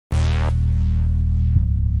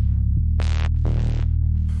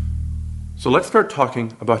So let's start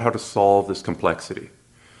talking about how to solve this complexity.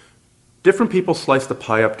 Different people slice the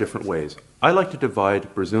pie up different ways. I like to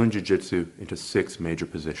divide Brazilian Jiu-Jitsu into 6 major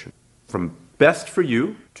positions. From best for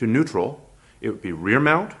you to neutral, it would be rear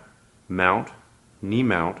mount, mount, knee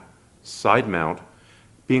mount, side mount,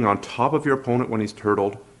 being on top of your opponent when he's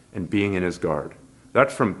turtled, and being in his guard.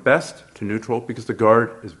 That's from best to neutral because the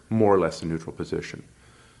guard is more or less a neutral position.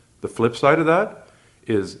 The flip side of that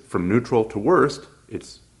is from neutral to worst,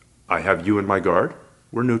 it's I have you in my guard,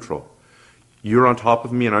 we're neutral. You're on top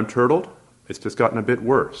of me and I'm turtled, it's just gotten a bit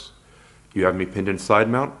worse. You have me pinned in side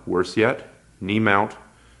mount, worse yet, knee mount,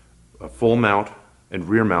 a full mount, and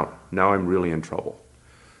rear mount, now I'm really in trouble.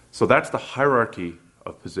 So that's the hierarchy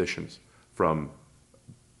of positions from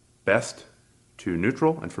best to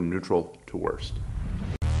neutral and from neutral to worst.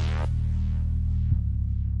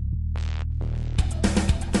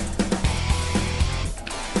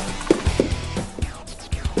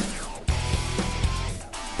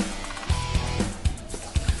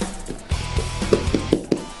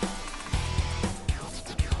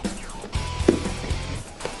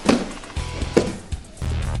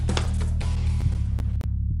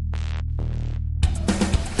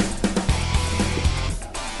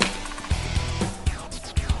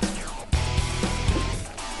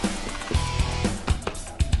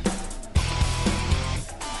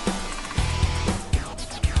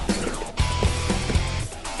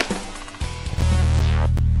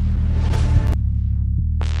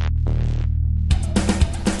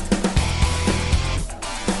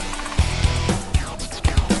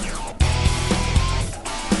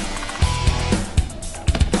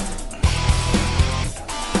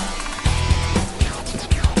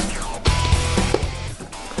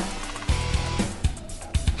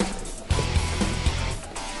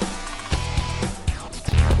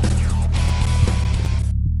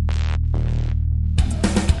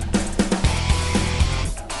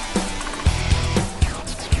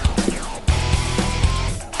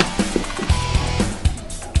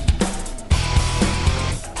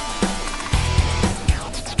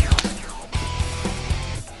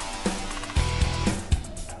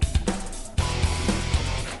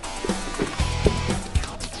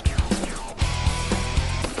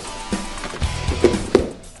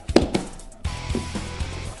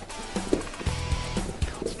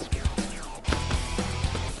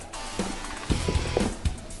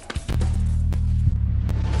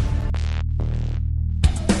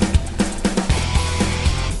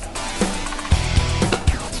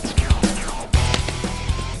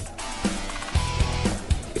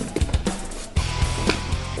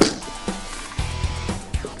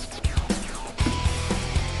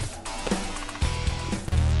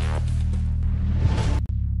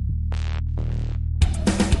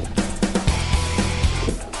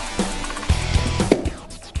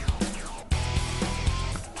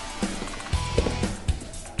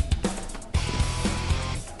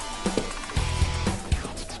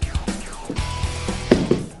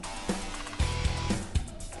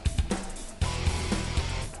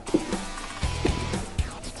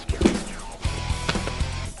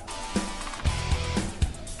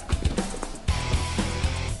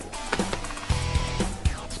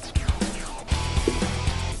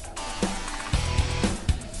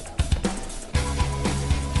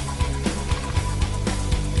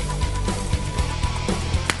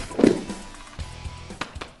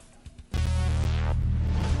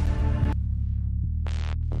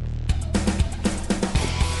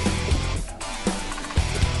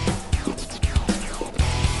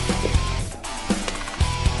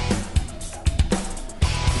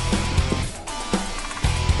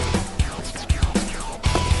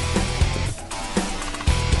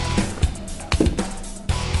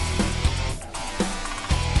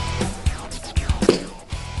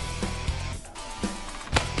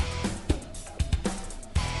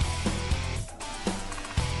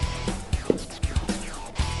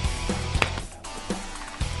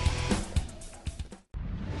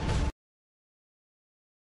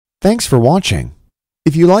 Thanks for watching.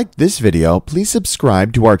 If you liked this video, please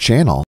subscribe to our channel